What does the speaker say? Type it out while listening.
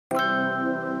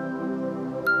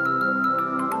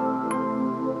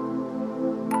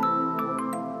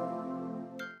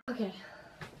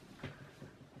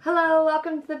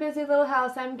welcome to the busy little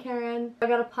house. I'm Karen. I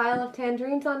got a pile of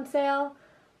tangerines on sale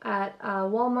at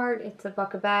Walmart. It's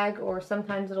 $1 a bag, or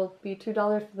sometimes it'll be $2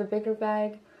 for the bigger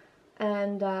bag.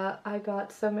 And I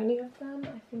got so many of them.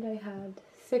 I think I had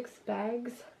 6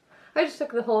 bags. I just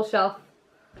took the whole shelf.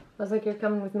 I was like, you're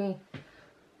coming with me.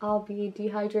 I'll be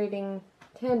dehydrating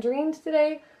tangerines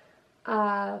today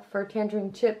for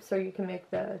tangerine chips, or you can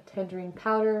make the tangerine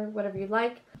powder, whatever you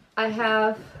like. I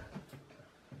have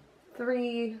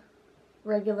 3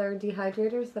 regular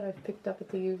dehydrators that I've picked up at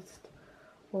the used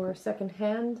or second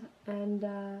hand, and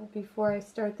before I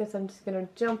start this, I'm just going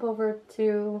to jump over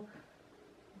to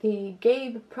the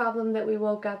Gabe problem that we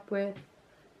woke up with,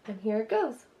 and here it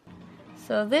goes.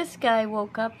 So this guy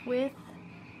woke up with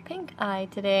pink eye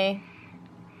today.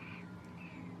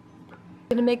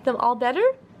 Gonna make them all better?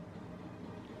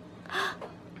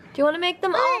 Do you want to make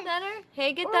them all better?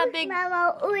 Hey, get that big...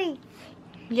 Mama, oi.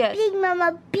 Yes. Big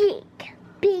Mama, pink.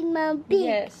 Big Mama, pink.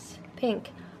 Yes,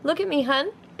 pink. Look at me, hun.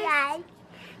 Yes.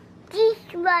 This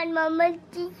one, Mama,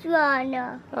 this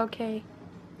one. Okay.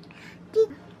 This.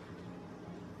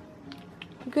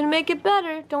 You're gonna make it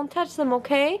better. Don't touch them,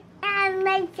 okay? And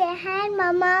make the hand,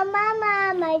 Mama,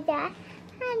 Mama, my dad.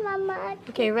 Hand, Mama.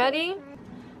 Okay, ready?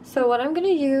 So what I'm gonna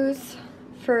use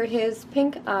for his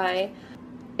pink eye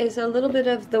is a little bit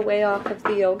of the whey off of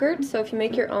the yogurt. So if you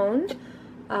make your own,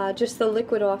 just the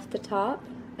liquid off the top.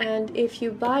 And if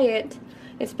you buy it,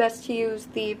 it's best to use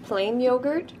the plain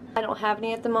yogurt. I don't have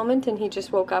any at the moment, and he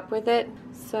just woke up with it.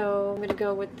 So I'm going to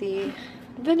go with the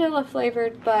vanilla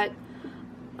flavored, but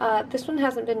this one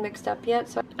hasn't been mixed up yet,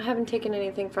 so I haven't taken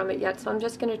anything from it yet. So I'm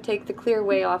just going to take the clear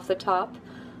whey off the top,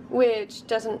 which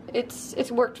doesn't,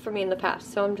 it's worked for me in the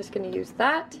past, so I'm just going to use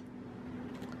that.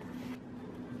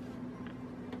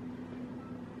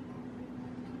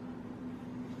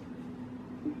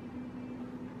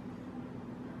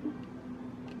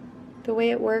 The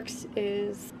way it works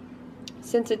is,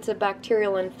 since it's a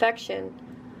bacterial infection,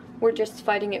 we're just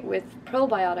fighting it with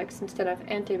probiotics instead of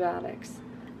antibiotics,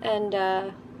 and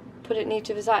put it in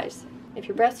each of his eyes. If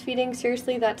you're breastfeeding,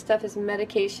 seriously, that stuff is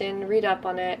medication. Read up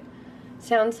on it.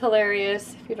 Sounds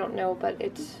hilarious if you don't know, but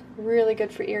it's really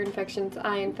good for ear infections,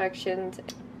 eye infections.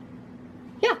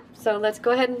 Yeah, so let's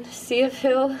go ahead and see if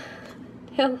he'll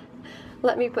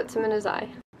let me put some in his eye.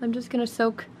 I'm just gonna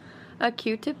soak a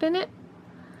Q-tip in it,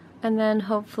 and then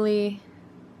hopefully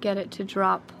get it to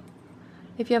drop.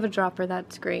 If you have a dropper,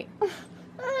 that's great.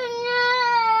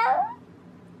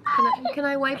 Can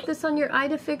I wipe this on your eye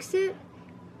to fix it?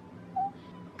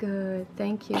 Good,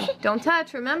 thank you. Don't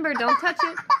touch, remember, don't touch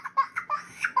it.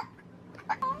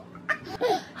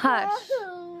 Hush.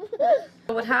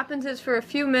 What happens is, for a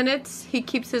few minutes, he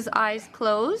keeps his eyes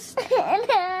closed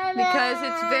because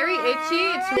it's very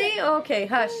itchy. Okay,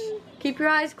 hush. Keep your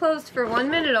eyes closed for 1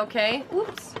 minute, okay?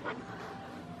 Oops.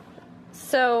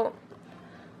 So,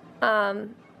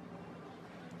 don't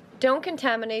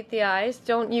contaminate the eyes.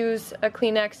 Don't use a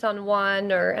Kleenex on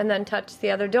one and then touch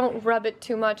the other. Don't rub it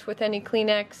too much with any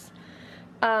Kleenex.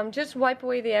 Just wipe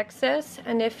away the excess,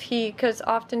 and because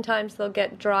oftentimes they'll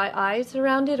get dry eyes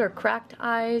around it, or cracked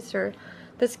eyes, or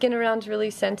the skin around is really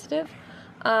sensitive.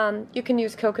 You can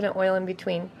use coconut oil in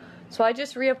between. So I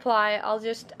just reapply. I'll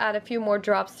just add a few more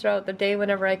drops throughout the day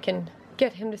whenever I can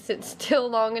get him to sit still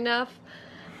long enough.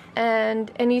 And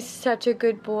he's such a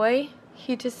good boy.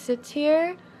 He just sits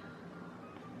here.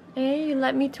 Hey, you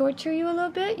let me torture you a little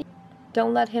bit?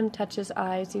 Don't let him touch his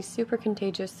eyes. He's super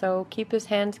contagious, so keep his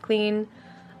hands clean.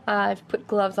 I've put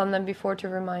gloves on them before to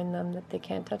remind them that they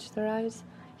can't touch their eyes.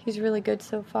 He's really good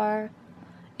so far.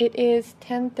 It is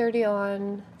 10:30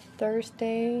 on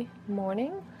Thursday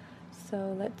morning,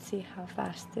 so let's see how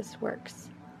fast this works.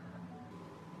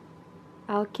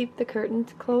 I'll keep the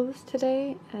curtains closed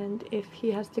today, and if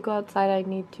he has to go outside, I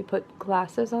need to put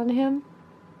glasses on him.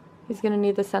 He's going to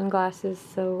need the sunglasses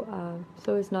so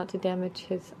as not to damage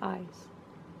his eyes.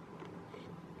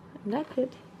 And that's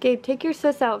it. Gabe, take your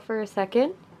sis out for a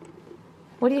second.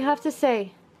 What do you have to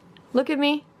say? Look at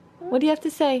me. What do you have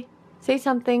to say? Say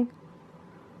something.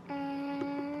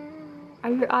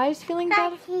 Are your eyes feeling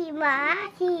better?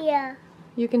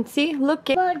 You can see? Look.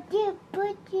 You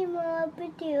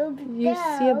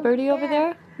see a birdie over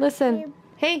there? Listen.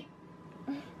 Hey.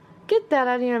 Get that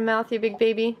out of your mouth, you big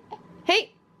baby.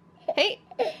 Hey. Hey.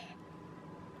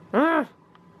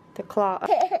 The claw.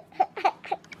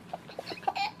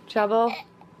 Trouble.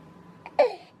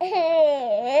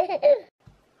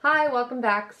 Hi, welcome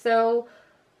back. So,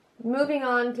 moving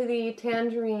on to the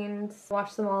tangerines.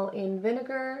 Wash them all in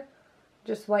vinegar.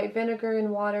 Just white vinegar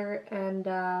and water, and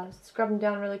scrub them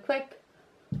down really quick.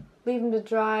 Leave them to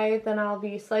dry. Then I'll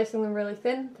be slicing them really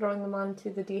thin, throwing them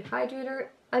onto the dehydrator,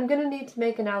 I'm gonna need to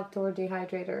make an outdoor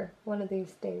dehydrator one of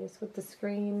these days with the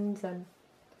screens and...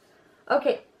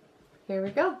 Okay, here we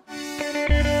go.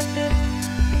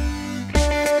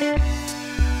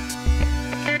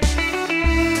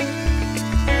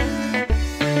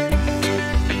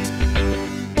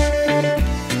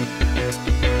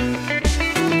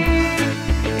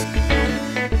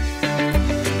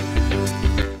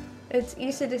 It's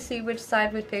easy to see which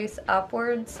side would face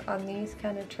upwards on these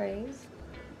kind of trays.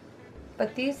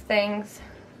 But these things,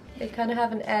 they kind of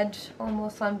have an edge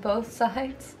almost on both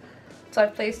sides. So I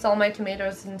placed all my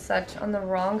tomatoes and such on the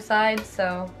wrong side,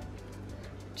 so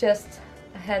just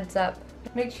a heads up.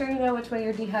 Make sure you know which way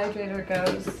your dehydrator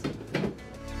goes.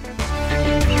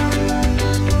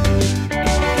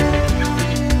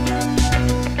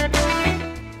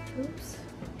 Oops.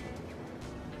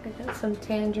 I got some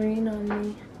tangerine on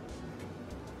me.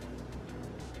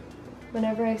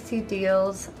 Whenever I see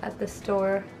deals at the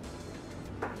store,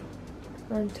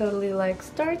 I'm totally like,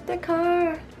 start the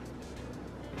car!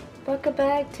 Buck a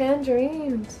bag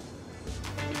tangerines!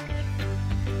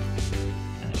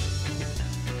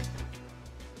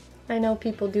 I know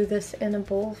people do this in a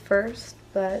bowl first,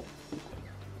 but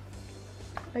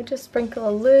I just sprinkle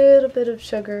a little bit of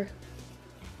sugar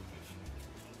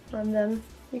on them.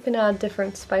 You can add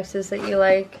different spices that you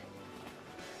like,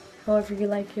 however you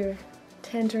like your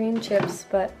tangerine chips,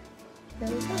 but there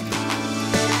we go.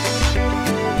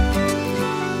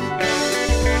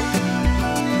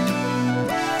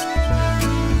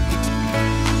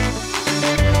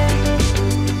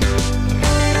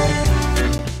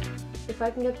 If I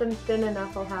can get them thin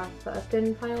enough, I'll have a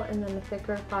thin pile and then a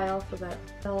thicker pile so that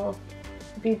they'll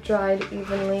be dried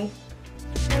evenly.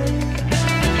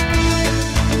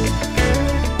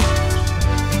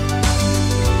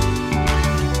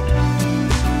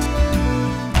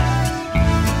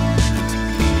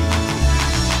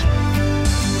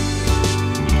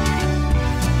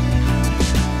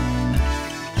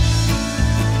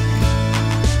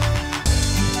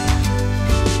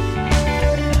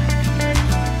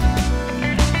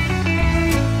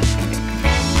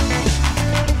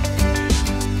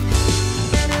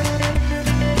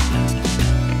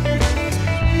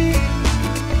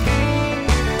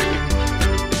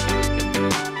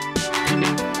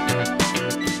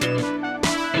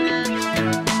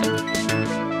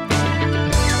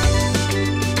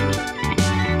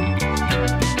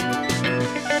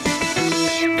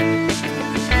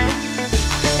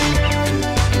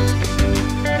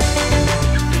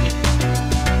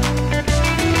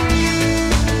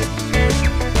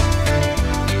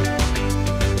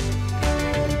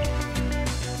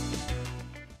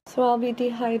 So I'll be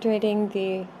dehydrating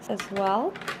these as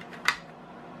well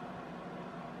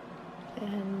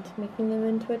and making them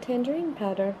into a tangerine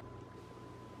powder.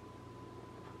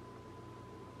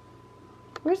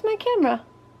 Where's my camera?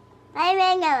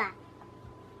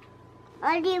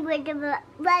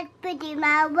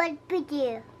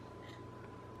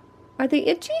 Are they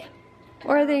itchy?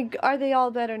 Or are they all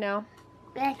better now?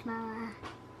 Yes, Mama.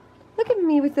 Look at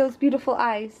me with those beautiful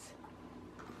eyes.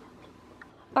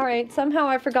 Alright, somehow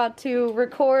I forgot to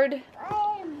record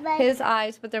his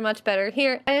eyes, but they're much better.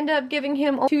 Here, I ended up giving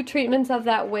him 2 treatments of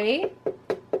that whey,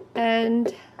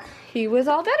 and he was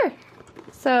all better.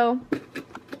 So,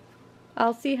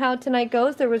 I'll see how tonight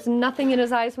goes. There was nothing in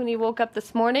his eyes when he woke up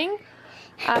this morning.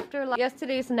 After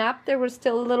yesterday's nap, there was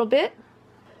still a little bit.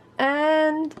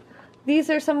 And these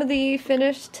are some of the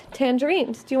finished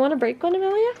tangerines. Do you want to break one,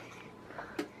 Amelia?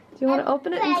 Do you want to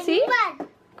open it and see?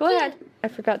 Go ahead. I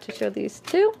forgot to show these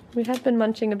too. We have been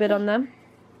munching a bit on them.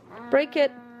 Break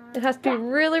it. It has to be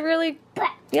really,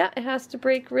 yeah, it has to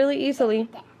break really easily.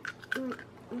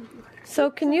 So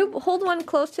can you hold one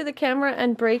close to the camera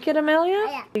and break it,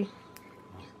 Amelia?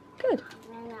 Good.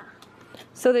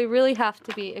 So they really have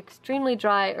to be extremely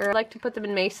dry, or I like to put them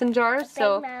in mason jars,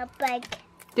 so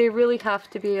they really have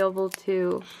to be able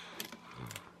to...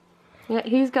 Yeah,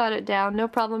 he's got it down. No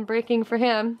problem breaking for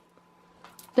him.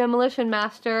 Demolition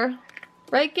master.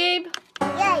 Right, Gabe?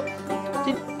 Yay!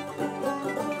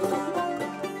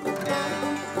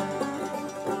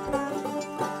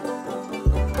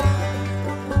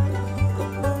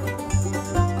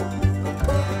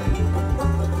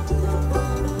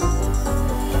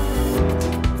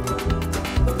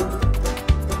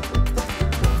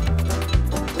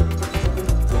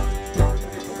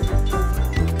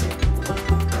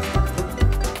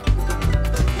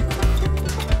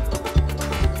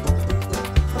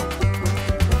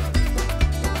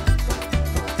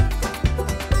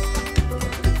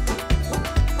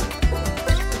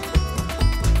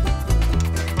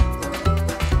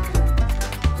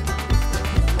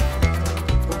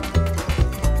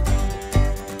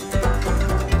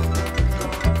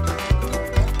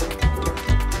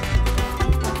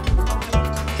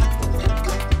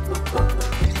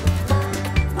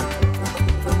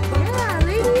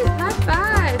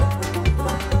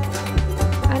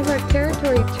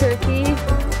 inventory, Turkey.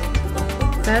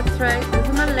 That's right, those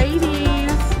are my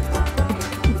ladies.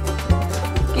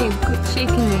 Okay, quit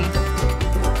shaking these.